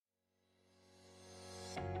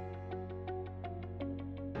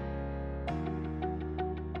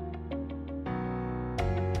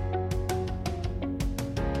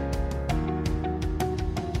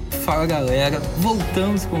Fala galera,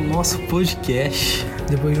 voltamos com o nosso podcast.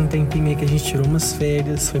 Depois de um tempinho aí que a gente tirou umas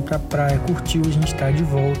férias, foi pra praia, curtiu, a gente tá de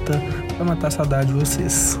volta pra matar a saudade de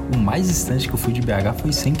vocês. O mais distante que eu fui de BH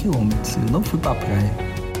foi 100 km, eu não fui pra praia.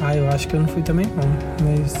 Eu acho que eu não fui também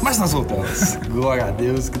não, mas nós voltamos. Glória a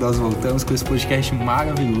Deus que nós voltamos com esse podcast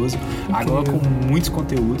maravilhoso. Incrível. Agora com muitos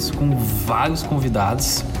conteúdos, com vários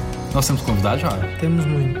convidados. Nós temos convidados, Joara? Temos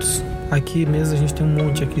muitos. Aqui mesmo a gente tem um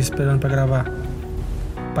monte aqui esperando pra gravar.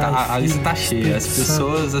 A lista tá cheia, as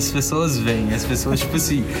pessoas vêm, as pessoas, tipo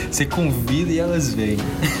assim, você convida e elas vêm.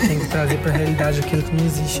 Tem que trazer pra realidade aquilo que não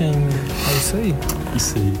existe ainda. É isso aí.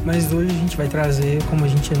 Isso aí. Mas hoje a gente vai trazer, como a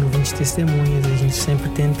gente é no 20 testemunhas, a gente sempre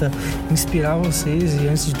tenta inspirar vocês e,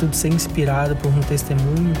 antes de tudo, ser inspirado por um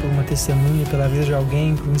testemunho, por uma testemunha, pela vida de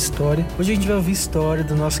alguém, por uma história. Hoje a gente vai ouvir a história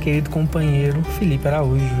do nosso querido companheiro, Fellipe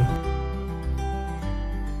Araújo.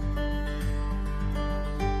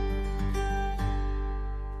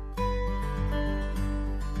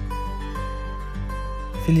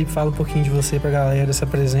 Fellipe, fala um pouquinho de você pra galera, se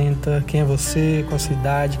apresenta, quem é você, qual a sua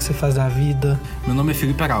idade, o que você faz da vida. Meu nome é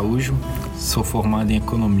Fellipe Araújo, sou formado em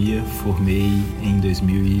economia, formei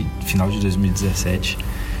em final de 2017,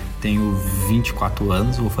 tenho 24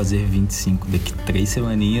 anos, vou fazer 25 daqui 3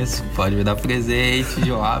 semaninhas, pode me dar presente,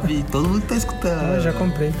 Joab, todo mundo tá escutando. Eu já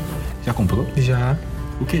comprei. Já comprou? Já.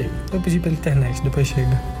 O quê? Eu pedi pela internet, depois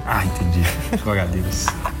chega. Entendi. Glória a Deus.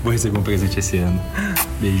 Vou receber um presente esse ano.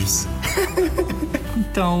 Beijos.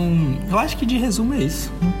 Então, eu acho que de resumo é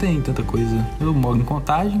isso. Não tem tanta coisa. Eu moro em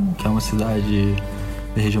Contagem, que é uma cidade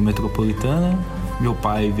da região metropolitana. Meu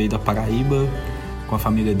pai veio da Paraíba com a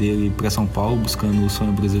família dele para São Paulo buscando o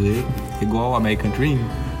sonho brasileiro. Igual o American Dream.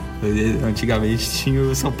 Antigamente tinha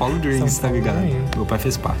o São Paulo Dreams, tá ligado? Meu pai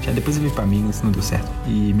fez parte. Aí depois eu vim pra Minas, não deu certo.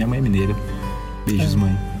 E minha mãe é mineira. Beijos,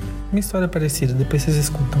 mãe. Minha história é parecida, depois vocês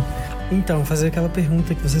escutam. Então, fazer aquela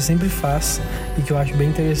pergunta que você sempre faz e que eu acho bem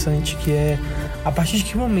interessante, que é: a partir de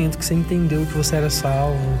que momento que você entendeu que você era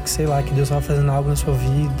salvo, que sei lá, que Deus estava fazendo algo na sua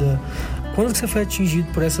vida? Quando que você foi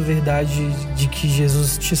atingido por essa verdade de que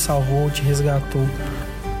Jesus te salvou, te resgatou?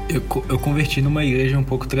 Eu converti numa igreja um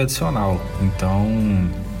pouco tradicional, então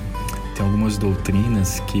tem algumas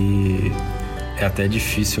doutrinas que é até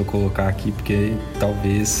difícil eu colocar aqui, porque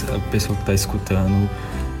talvez a pessoa que está escutando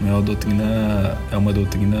não é uma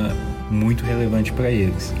doutrina muito relevante para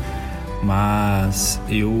eles. Mas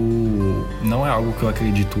não é algo que eu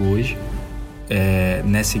acredito hoje.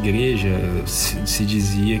 Nessa igreja se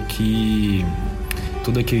dizia que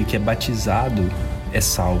todo aquele que é batizado é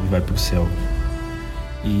salvo e vai para o céu.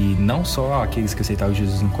 E não só aqueles que aceitaram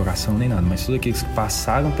Jesus no coração nem nada, mas todos aqueles que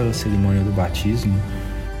passaram pela cerimônia do batismo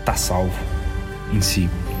tá salvo em si.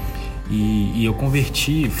 E eu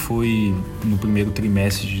converti, foi no primeiro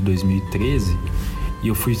trimestre de 2013, e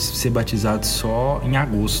eu fui ser batizado só em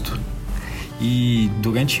agosto. E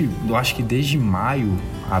eu acho que desde maio,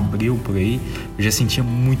 abril, por aí, eu já sentia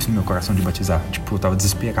muito no meu coração de batizar. Tipo, eu tava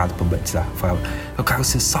desesperado pra batizar. Eu falava, eu quero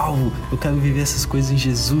ser salvo, eu quero viver essas coisas em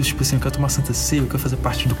Jesus, tipo assim, eu quero tomar Santa Ceia, eu quero fazer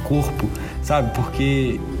parte do corpo, sabe?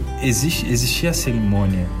 Porque existia a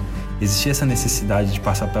cerimônia, existia essa necessidade de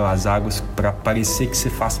passar pelas águas para parecer que você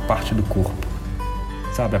faz parte do corpo,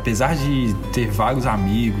 sabe? Apesar de ter vários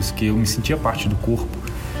amigos, que eu me sentia parte do corpo,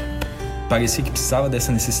 parecia que precisava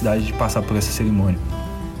dessa necessidade de passar por essa cerimônia.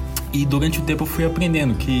 E durante o tempo eu fui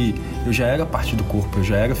aprendendo que eu já era parte do corpo, eu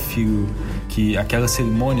já era filho, que aquela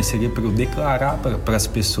cerimônia seria para eu declarar para as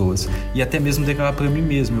pessoas e até mesmo declarar para mim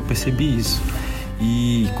mesmo. Eu percebi isso.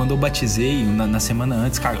 E quando eu batizei, na semana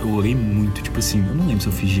antes, cara, eu orei muito, tipo assim, eu não lembro se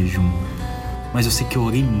eu fiz jejum, mas eu sei que eu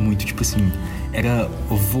orei muito, tipo assim,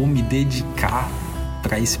 eu vou me dedicar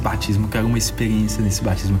para esse batismo, eu quero uma experiência nesse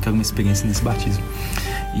batismo,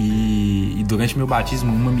 E durante meu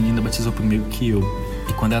batismo, uma menina batizou primeiro que eu.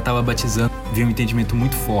 E quando ela tava batizando, veio um entendimento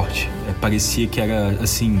muito forte. Parecia que era,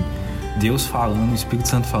 assim, Deus falando, o Espírito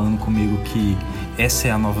Santo falando comigo que essa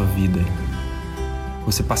é a nova vida.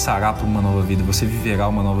 Você passará por uma nova vida, você viverá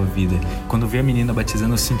uma nova vida. Quando eu vi a menina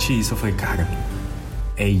batizando, eu senti isso. Eu falei, cara,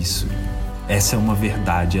 é isso. Essa é uma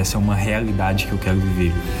verdade, essa é uma realidade que eu quero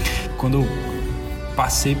viver. Quando eu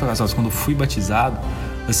passei pelas aulas, quando eu fui batizado,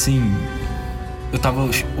 assim, eu tava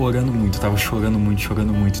orando muito, eu tava chorando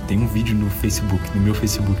muito. Tem um vídeo no meu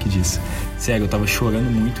Facebook disso. Sério, eu tava chorando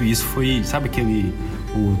muito e isso foi, sabe o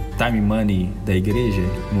time money da igreja,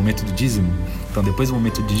 o momento do dízimo? Então depois do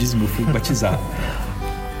momento do dízimo eu fui batizar.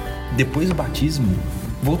 Depois do batismo,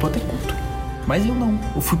 voltou a ter culto. Mas eu não,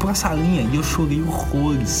 eu fui pra salinha e eu chorei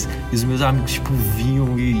horrores. E os meus amigos, tipo,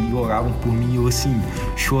 vinham e oravam por mim. E eu, assim,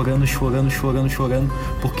 chorando,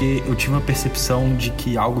 porque eu tinha uma percepção de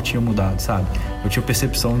que algo tinha mudado, sabe? Eu tinha a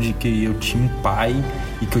percepção de que eu tinha um pai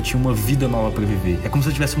e que eu tinha uma vida nova pra viver. É como se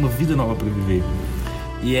eu tivesse uma vida nova pra viver.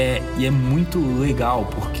 E é muito legal,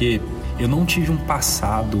 porque eu não tive um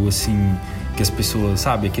passado, assim, que as pessoas,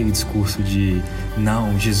 sabe, aquele discurso de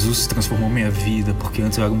não, Jesus transformou minha vida, porque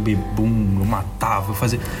antes eu era um bebum, eu matava, eu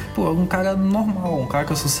fazia... Pô, eu era um cara normal, um cara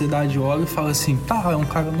que a sociedade olha e fala assim, tá, é um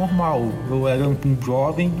cara normal. Eu era um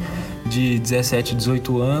jovem de 17,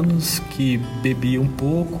 18 anos que bebia um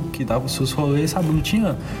pouco, que dava os seus rolês, sabe, eu não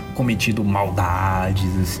tinha cometido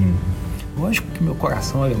maldades, assim. Lógico que meu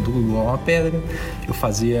coração era duro igual uma pedra. Eu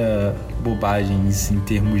fazia bobagens em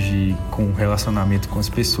termos de com relacionamento com as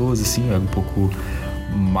pessoas, assim, eu era um pouco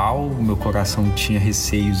mal, meu coração tinha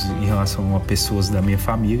receios em relação a pessoas da minha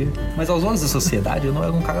família, mas aos olhos da sociedade eu não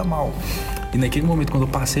era um cara mal. E naquele momento, quando eu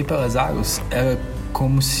passei pelas águas, era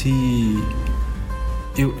como se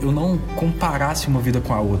eu não comparasse uma vida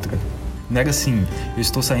com a outra. Não era assim, eu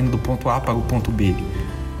estou saindo do ponto A para o ponto B.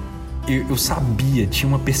 Eu sabia, tinha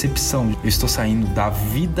uma percepção. Eu estou saindo da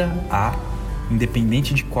vida A,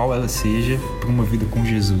 independente de qual ela seja, para uma vida com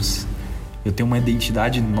Jesus. Eu tenho uma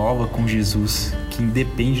identidade nova com Jesus, que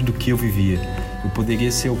independe do que eu vivia. Eu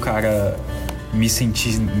poderia ser o cara, me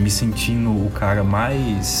sentindo o cara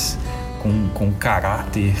mais... com um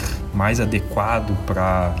caráter mais adequado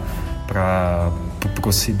para o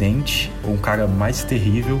Ocidente, ou um cara mais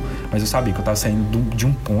terrível, mas eu sabia que eu estava saindo de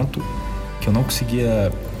um ponto que eu não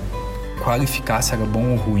conseguia qualificar se era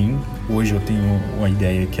bom ou ruim. Hoje eu tenho uma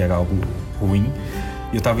ideia que era algo ruim,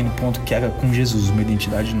 e eu estava indo no ponto que era com Jesus, uma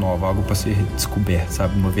identidade nova, algo para ser descoberto,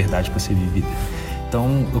 sabe, uma verdade para ser vivida.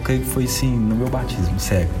 Então eu creio que foi assim no meu batismo,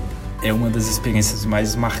 sério. É uma das experiências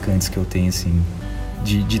mais marcantes que eu tenho, assim,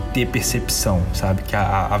 de ter percepção, sabe, que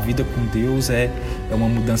a vida com Deus é uma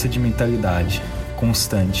mudança de mentalidade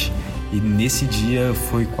constante. E nesse dia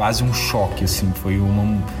foi quase um choque, assim, foi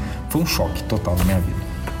um choque total na minha vida.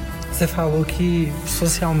 Você falou que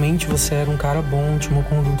socialmente você era um cara bom, tinha uma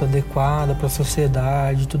conduta adequada para a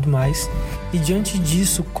sociedade e tudo mais. E diante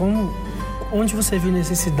disso, onde você viu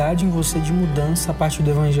necessidade em você de mudança a partir do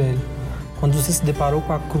evangelho? Quando você se deparou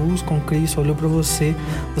com a cruz, com Cristo, olhou para você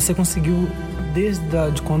conseguiu, desde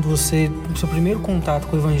quando o seu primeiro contato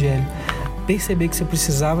com o evangelho, perceber que você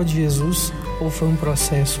precisava de Jesus, ou foi um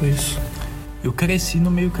processo isso? Eu cresci no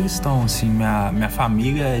meio cristão, assim, minha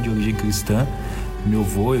família é de origem cristã. Meu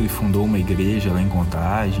avô, ele fundou uma igreja lá em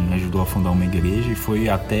Contagem, ajudou a fundar uma igreja, e foi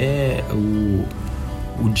até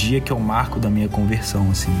o dia que eu marco da minha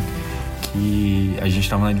conversão, assim, que a gente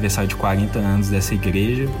estava no aniversário de 40 anos dessa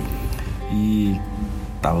igreja e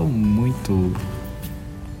tava muito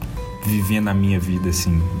vivendo a minha vida,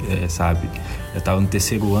 assim, sabe? Eu tava no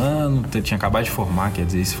 3º ano, tinha acabado de formar, quer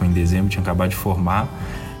dizer, isso foi em dezembro, tinha acabado de formar,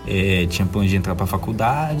 tinha plano de entrar pra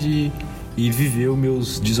faculdade e viver os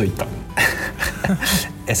meus 18 anos.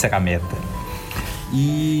 Essa era a meta.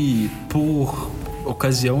 E por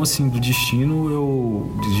ocasião, assim, do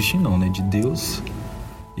destino, de Deus,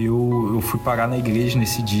 eu fui parar na igreja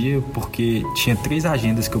nesse dia porque tinha 3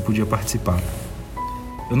 agendas que eu podia participar.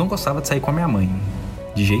 Eu não gostava de sair com a minha mãe,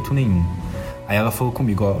 de jeito nenhum. Aí ela falou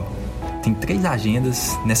comigo, ó, tem 3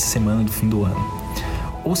 agendas nessa semana do fim do ano.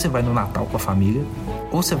 Ou você vai no Natal com a família,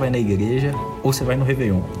 ou você vai na igreja, ou você vai no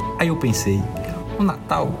Réveillon. Aí eu pensei, o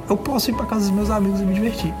Natal, eu posso ir pra casa dos meus amigos e me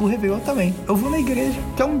divertir. O Réveillon também. Eu vou na igreja,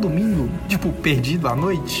 que é um domingo, tipo, perdido à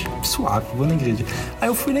noite, suave, vou na igreja. Aí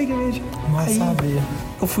eu fui na igreja. Mas sabia.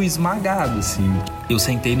 Eu fui esmagado, assim. Eu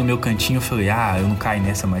sentei no meu cantinho e falei, eu não caio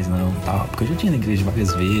nessa mais não, tal. Porque eu já tinha na igreja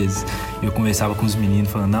várias vezes. Eu conversava com os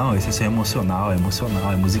meninos, falando, não, esse é só emocional, é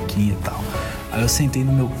musiquinha e tal. Aí eu sentei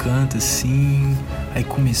no meu canto, assim, aí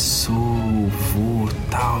começou o louvor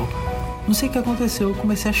e tal. Não sei o que aconteceu, eu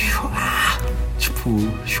comecei a chorar. Tipo,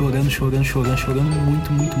 chorando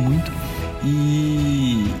muito.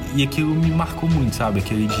 E aquilo me marcou muito, sabe?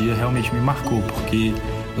 Aquele dia realmente me marcou, porque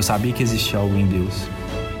eu sabia que existia algo em Deus.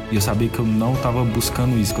 E eu sabia que eu não estava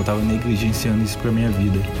buscando isso, que eu estava negligenciando isso pra minha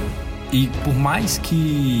vida. E por mais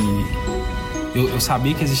que eu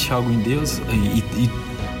sabia que existia algo em Deus e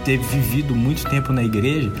ter vivido muito tempo na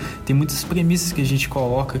igreja, tem muitas premissas que a gente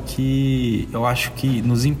coloca que eu acho que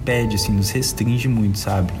nos impede, assim, nos restringe muito,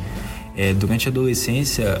 sabe? Durante a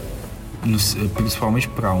adolescência, principalmente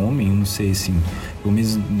para homem, eu não sei, assim, pelo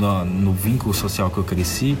menos no vínculo social que eu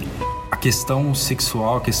cresci, a questão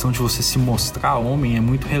sexual, a questão de você se mostrar homem é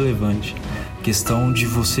muito relevante. A questão de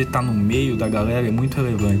você estar no meio da galera é muito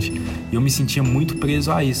relevante. E eu me sentia muito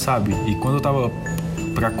preso a isso, sabe? E quando eu tava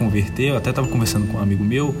para converter, eu até estava conversando com um amigo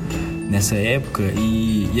meu nessa época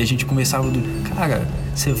e a gente conversava cara,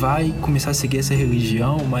 você vai começar a seguir essa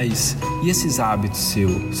religião, mas e esses hábitos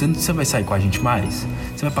seus? Você vai sair com a gente mais?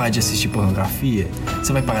 Você vai parar de assistir pornografia?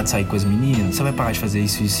 Você vai parar de sair com as meninas? Você vai parar de fazer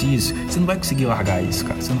isso? Você não vai conseguir largar isso,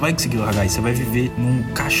 cara. Você não vai conseguir largar isso. Você vai viver num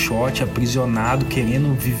caixote, aprisionado,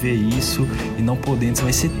 querendo viver isso e não podendo. Você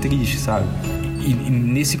vai ser triste, sabe? E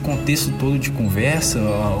nesse contexto todo de conversa,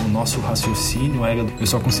 o nosso raciocínio era: eu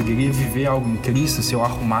só conseguiria viver algo em Cristo se eu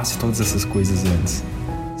arrumasse todas essas coisas antes,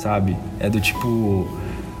 sabe? É do tipo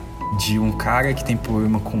de um cara que tem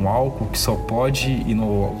problema com álcool, que só pode ir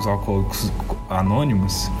nos alcoólicos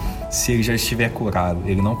anônimos se ele já estiver curado.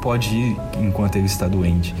 Ele não pode ir enquanto ele está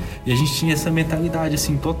doente. E a gente tinha essa mentalidade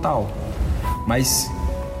assim total. Mas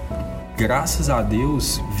graças a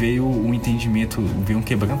Deus veio um entendimento, veio um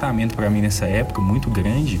quebrantamento para mim nessa época muito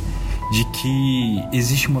grande de que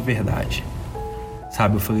existe uma verdade,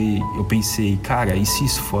 sabe? Eu pensei, cara, e se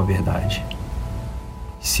isso for a verdade?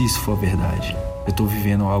 E se isso for a verdade? Eu tô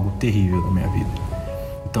vivendo algo terrível na minha vida.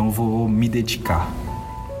 Então eu vou me dedicar.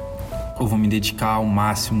 Eu vou me dedicar ao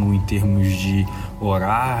máximo em termos de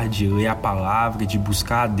orar, de ler a palavra, de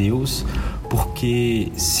buscar a Deus,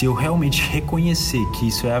 porque se eu realmente reconhecer que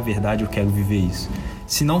isso é a verdade, eu quero viver isso.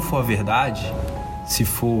 Se não for a verdade, se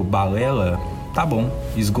for balela, tá bom,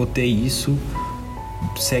 esgotei isso,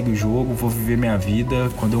 segue o jogo, vou viver minha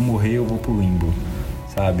vida, quando eu morrer eu vou pro limbo,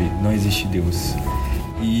 sabe? Não existe Deus.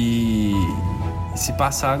 E se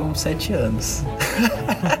passaram 7 anos.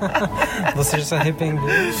 Você já se arrependeu?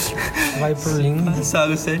 Vai pro limbo.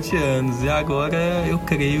 Passaram 7 anos. E agora eu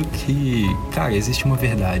creio que, cara, existe uma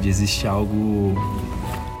verdade. Existe algo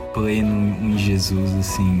pleno em Jesus,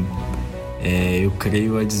 assim. Eu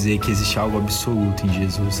creio a dizer que existe algo absoluto em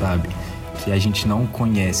Jesus, sabe? Que a gente não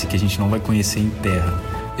conhece, que a gente não vai conhecer em terra.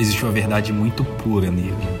 Existe uma verdade muito pura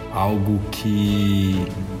nele. Algo que...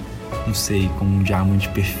 não sei, como um diamante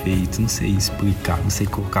perfeito, não sei explicar, não sei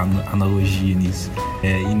colocar analogia nisso.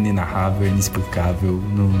 É inenarrável, inexplicável,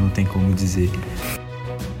 não tem como dizer.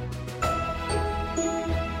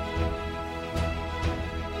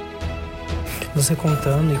 Você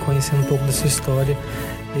contando e conhecendo um pouco da sua história,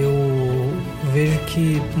 eu vejo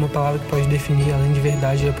que uma palavra que pode definir, além de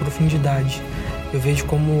verdade, é profundidade. Eu vejo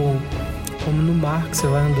como no mar que você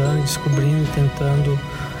vai andando, descobrindo, tentando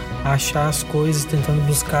achar as coisas, tentando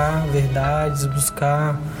buscar verdades,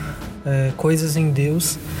 buscar coisas em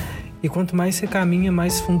Deus. E quanto mais você caminha,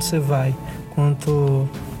 mais fundo você vai. Quanto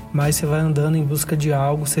mais você vai andando em busca de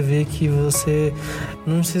algo, você vê que você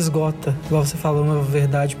não se esgota. Igual você falou, uma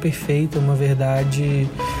verdade perfeita, uma verdade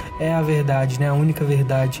é a verdade, né? A única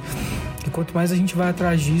verdade. E quanto mais a gente vai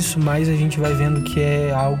atrás disso, mais a gente vai vendo que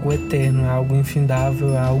é algo eterno, é algo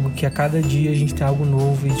infindável, é algo que a cada dia a gente tem algo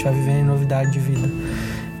novo e a gente vai vivendo em novidade de vida.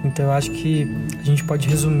 Então eu acho que a gente pode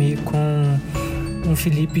resumir com um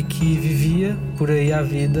Fellipe que vivia por aí a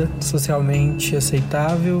vida socialmente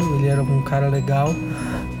aceitável, ele era um cara legal,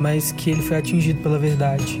 mas que ele foi atingido pela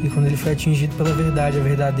verdade. E quando ele foi atingido pela verdade, a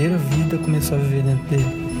verdadeira vida começou a viver dentro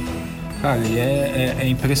dele. Cara, e é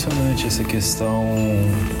impressionante essa questão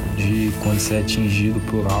de quando você é atingido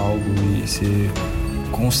por algo e você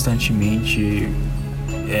constantemente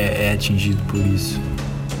é atingido por isso.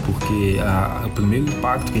 Porque o primeiro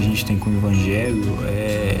impacto que a gente tem com o evangelho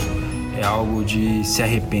é algo de se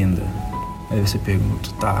arrependa. Aí você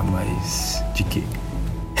pergunta, tá, mas de quê?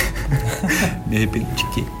 Me arrependo de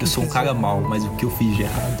quê? Eu sou um cara mau, mas o que eu fiz de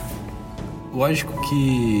errado? Lógico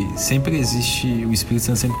que sempre existe, o Espírito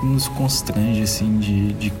Santo sempre nos constrange assim,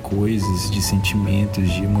 de coisas, de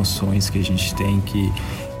sentimentos, de emoções que a gente tem que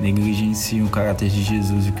negligenciam o caráter de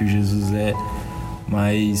Jesus, o que o Jesus é.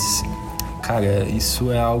 Mas, cara,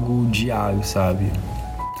 isso é algo diário, sabe?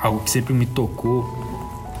 Algo que sempre me tocou,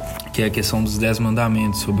 que é a questão dos 10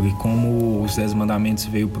 mandamentos, sobre como os 10 mandamentos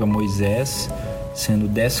veio para Moisés, sendo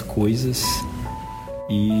 10 coisas,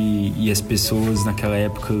 e as pessoas naquela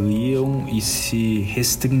época liam e se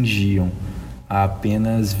restringiam a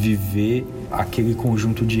apenas viver aquele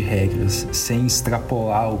conjunto de regras, sem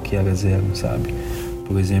extrapolar o que elas eram, sabe?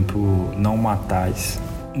 Por exemplo, não matais.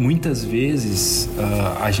 Muitas vezes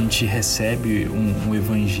a gente recebe um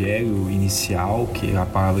evangelho inicial, que a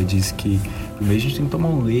palavra diz que primeiro a gente tem que tomar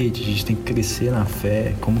um leite, a gente tem que crescer na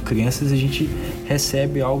fé. Como crianças a gente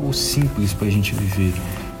recebe algo simples para a gente viver.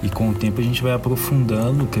 E com o tempo a gente vai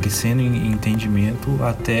aprofundando, crescendo em entendimento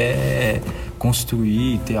até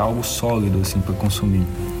construir e ter algo sólido assim, para consumir.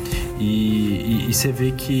 E você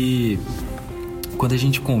vê que quando a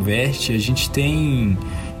gente converte, a gente tem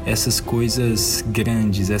essas coisas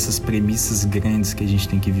grandes, essas premissas grandes que a gente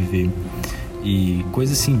tem que viver. e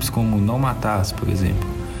coisas simples como não matar, por exemplo.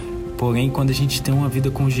 Porém, quando a gente tem uma vida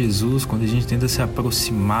com Jesus, quando a gente tenta se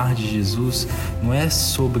aproximar de Jesus, não é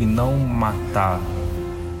sobre não matar,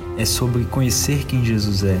 é sobre conhecer quem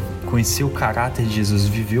Jesus é, conhecer o caráter de Jesus,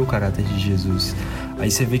 viver o caráter de Jesus. Aí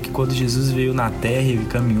você vê que quando Jesus veio na terra, ele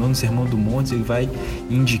caminhou no Sermão do Monte, ele vai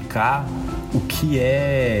indicar o que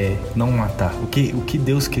é não matar, o que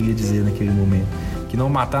Deus queria dizer naquele momento. Que não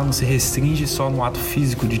matar não se restringe só no ato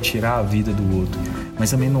físico de tirar a vida do outro, mas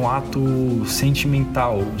também no ato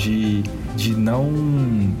sentimental de não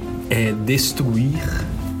destruir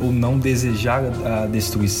ou não desejar a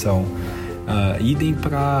destruição. Idem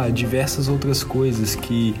para diversas outras coisas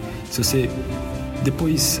que, se você...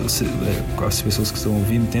 Depois, as pessoas que estão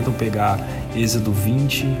ouvindo tentam pegar Êxodo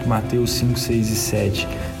 20, Mateus 5, 6 e 7.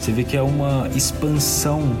 Você vê que é uma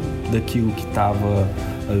expansão daquilo que estava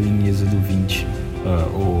ali em Êxodo 20,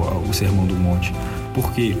 ou o Sermão do Monte.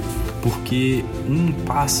 Por quê? Porque um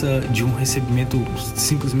passa de um recebimento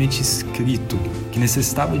simplesmente escrito, que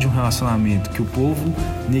necessitava de um relacionamento, que o povo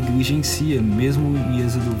negligencia, mesmo em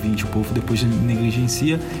Êxodo 20, o povo depois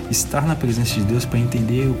negligencia estar na presença de Deus para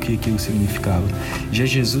entender o que aquilo significava. Já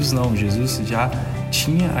Jesus não, Jesus já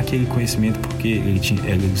tinha aquele conhecimento porque ele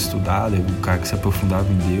era estudado, era um cara que se aprofundava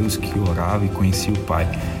em Deus, que orava e conhecia o Pai.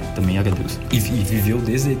 Também era Deus. E viveu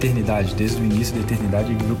desde a eternidade, desde o início da eternidade,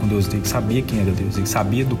 ele viveu com Deus. Ele sabia quem era Deus, ele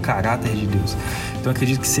sabia do caráter de Deus. Então eu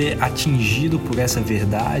acredito que ser atingido por essa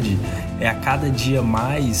verdade é a cada dia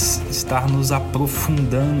mais estar nos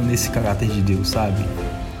aprofundando nesse caráter de Deus, sabe?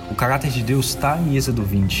 O caráter de Deus está em Êxodo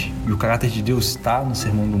 20 e o caráter de Deus está no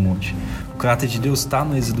Sermão do Monte. O caráter de Deus está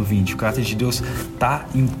no Êxodo 20, o caráter de Deus está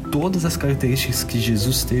em todas as características que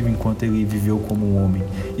Jesus teve enquanto ele viveu como um homem.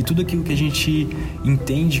 E tudo aquilo que a gente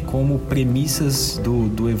entende como premissas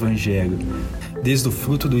do evangelho, desde o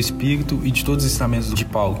fruto do Espírito e de todos os ensinamentos de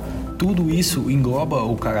Paulo. Tudo isso engloba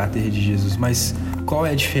o caráter de Jesus, mas qual é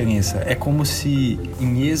a diferença? É como se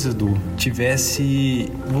em Êxodo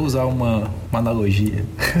tivesse... Vou usar uma analogia.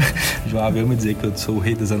 Joab, eu vou dizer que eu sou o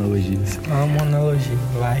rei das analogias. Uma analogia,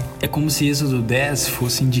 vai. É como se Êxodo 10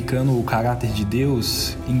 fosse indicando o caráter de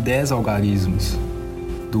Deus em 10 algarismos,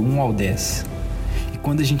 do 1 ao 10. E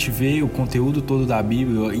quando a gente vê o conteúdo todo da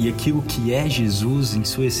Bíblia e aquilo que é Jesus em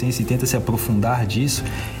sua essência e tenta se aprofundar disso,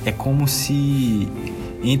 é como se...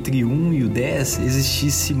 entre 1 e o 10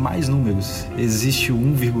 existisse mais números. Existe o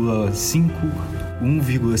 1,5,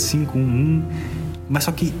 1,511. Mas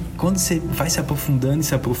só que quando você vai se aprofundando,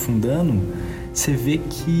 você vê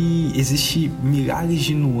que existe milhares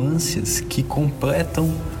de nuances que completam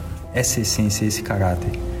essa essência, esse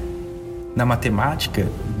caráter. Na matemática,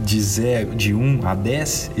 de 1 a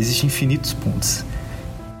 10, existem infinitos pontos.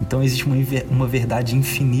 Então existe uma verdade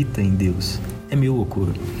infinita em Deus. É meio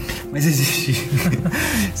loucura, mas existe.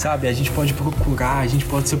 Sabe, a gente pode procurar, a gente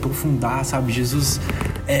pode se aprofundar, sabe? Jesus,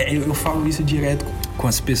 eu falo isso direto com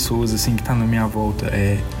as pessoas assim que tá na minha volta.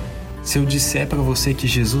 Se eu disser pra você que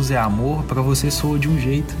Jesus é amor, pra você soa de um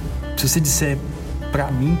jeito. Se você disser pra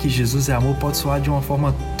mim que Jesus é amor, pode soar de uma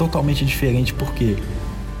forma totalmente diferente. Por quê?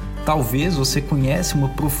 Talvez você conhece uma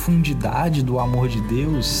profundidade do amor de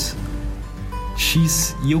Deus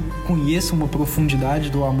X, e eu conheço uma profundidade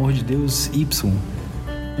do amor de Deus Y.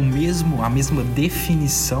 A mesma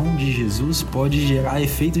definição de Jesus pode gerar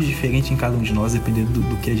efeitos diferentes em cada um de nós, dependendo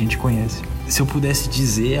do que a gente conhece. Se eu pudesse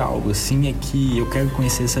dizer algo assim, é que eu quero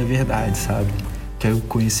conhecer essa verdade, sabe? Quero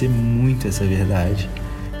conhecer muito essa verdade.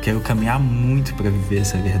 Quero caminhar muito para viver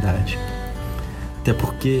essa verdade. Até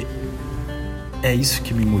porque é isso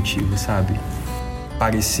que me motiva, sabe?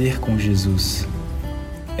 Parecer com Jesus.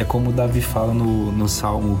 É como Davi fala no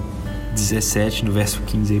Salmo 17, no verso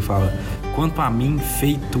 15, ele fala: quanto a mim,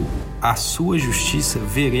 feito a sua justiça,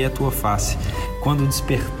 verei a tua face. Quando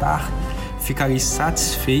despertar, ficarei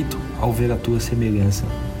satisfeito ao ver a tua semelhança.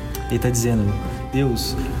 Ele está dizendo: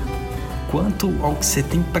 Deus, quanto ao que você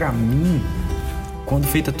tem para mim, quando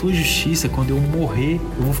feita a tua justiça, quando eu morrer,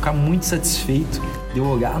 eu vou ficar muito satisfeito de eu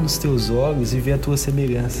olhar nos teus olhos e ver a tua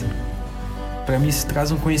semelhança. Para mim isso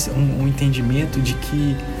traz um entendimento de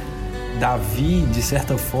que Davi, de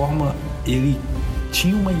certa forma, ele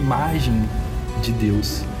tinha uma imagem de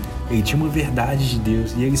Deus, ele tinha uma verdade de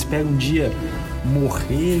Deus, e ele espera um dia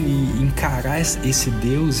morrer e encarar esse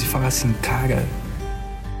Deus e falar assim: cara,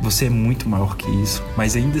 você é muito maior que isso,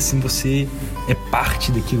 mas ainda assim você é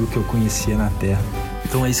parte daquilo que eu conhecia na terra.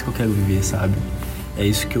 Então é isso que eu quero viver, sabe? É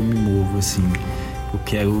isso que eu me movo, assim. Eu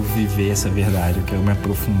quero viver essa verdade, eu quero me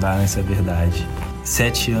aprofundar nessa verdade.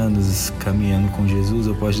 7 anos caminhando com Jesus,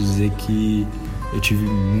 eu posso dizer que eu tive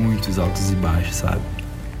muitos altos e baixos, sabe?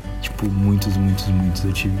 Tipo, muitos.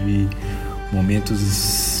 Eu tive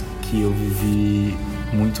momentos que eu vivi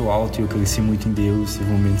muito alto e eu cresci muito em Deus. Teve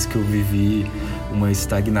momentos que eu vivi uma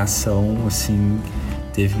estagnação, assim.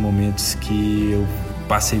 Teve momentos que eu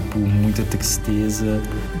passei por muita tristeza,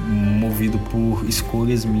 movido por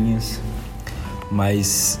escolhas minhas.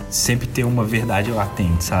 Mas sempre tem uma verdade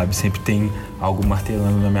latente, sabe? Sempre tem algo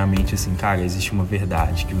martelando na minha mente, assim, cara, existe uma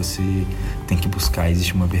verdade que você tem que buscar,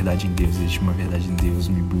 existe uma verdade em Deus, existe uma verdade em Deus,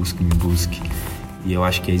 me busque. E eu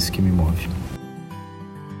acho que é isso que me move.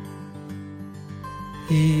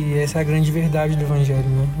 E essa é a grande verdade do evangelho,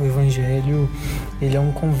 né? O evangelho, ele é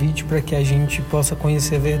um convite para que a gente possa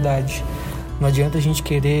conhecer a verdade. Não adianta a gente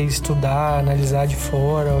querer estudar, analisar de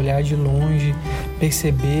fora, olhar de longe,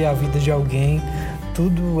 perceber a vida de alguém.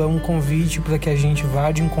 Tudo é um convite para que a gente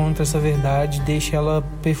vá de encontro a essa verdade, deixe ela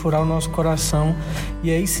perfurar o nosso coração.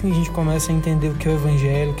 E aí sim a gente começa a entender o que é o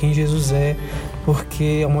evangelho, quem Jesus é,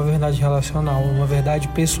 porque é uma verdade relacional, uma verdade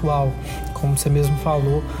pessoal. Como você mesmo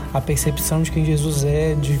falou, a percepção de quem Jesus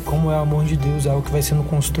é, de como é o amor de Deus, é algo que vai sendo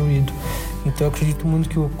construído. Então eu acredito muito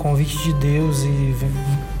que o convite de Deus, e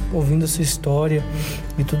ouvindo a sua história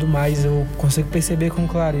e tudo mais, eu consigo perceber com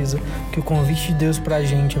clareza que o convite de Deus pra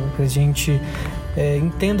gente é pra gente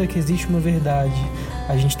entenda que existe uma verdade.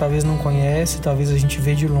 A gente talvez não conhece, talvez a gente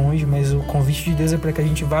vê de longe, mas o convite de Deus é para que a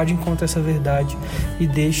gente vá de encontro a essa verdade e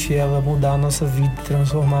deixe ela mudar a nossa vida,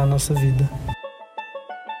 transformar a nossa vida.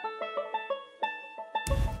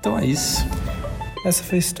 Então é isso. Essa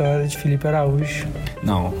foi a história de Fellipe Araújo.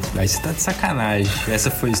 Não, aí você tá de sacanagem.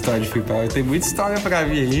 Essa foi a história de Fellipe Araújo. Tem muita história pra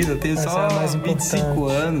vir ainda. Eu tenho só 25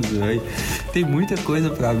 anos. Véio. Tem muita coisa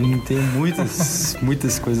pra vir. Tem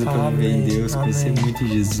muitas coisas pra viver em Deus. Conhecer muito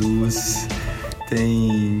Jesus.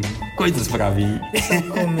 Tem coisas pra vir. Esse é o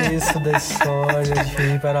começo da história de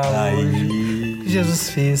Fellipe Araújo. Que Jesus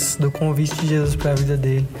fez, do convite de Jesus pra vida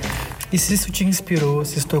dele. E se isso te inspirou,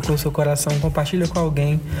 se isso tocou o seu coração, compartilha com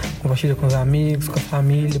alguém, compartilha com os amigos, com a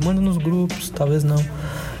família, manda nos grupos, talvez não.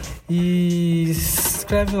 E se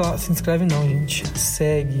inscreve lá, se inscreve não, gente.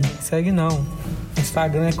 Segue não.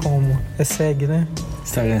 Instagram é como? É segue, né?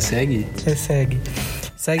 Instagram segue? É segue.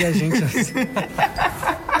 Segue a gente.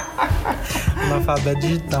 Analfabeto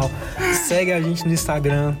digital. Segue a gente no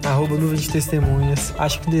Instagram, @nuvem de testemunhas.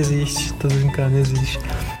 Acho que não existe, tô brincando, existe.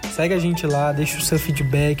 Segue a gente lá, deixa o seu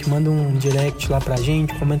feedback, manda um direct lá pra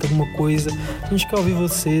gente, comenta alguma coisa. A gente quer ouvir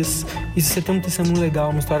vocês. E se você tem um testemunho legal,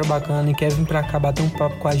 uma história bacana e quer vir pra cá bater um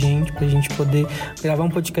papo com a gente, pra gente poder gravar um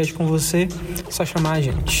podcast com você, é só chamar a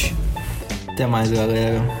gente. Até mais,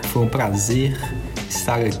 galera. Foi um prazer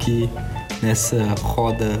estar aqui nessa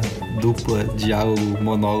roda dupla, diálogo,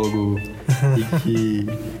 monólogo. E que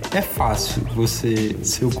é fácil você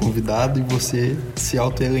ser o convidado e você se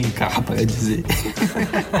auto-elencar, para dizer.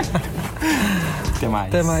 Até mais.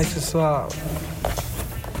 Até mais, pessoal.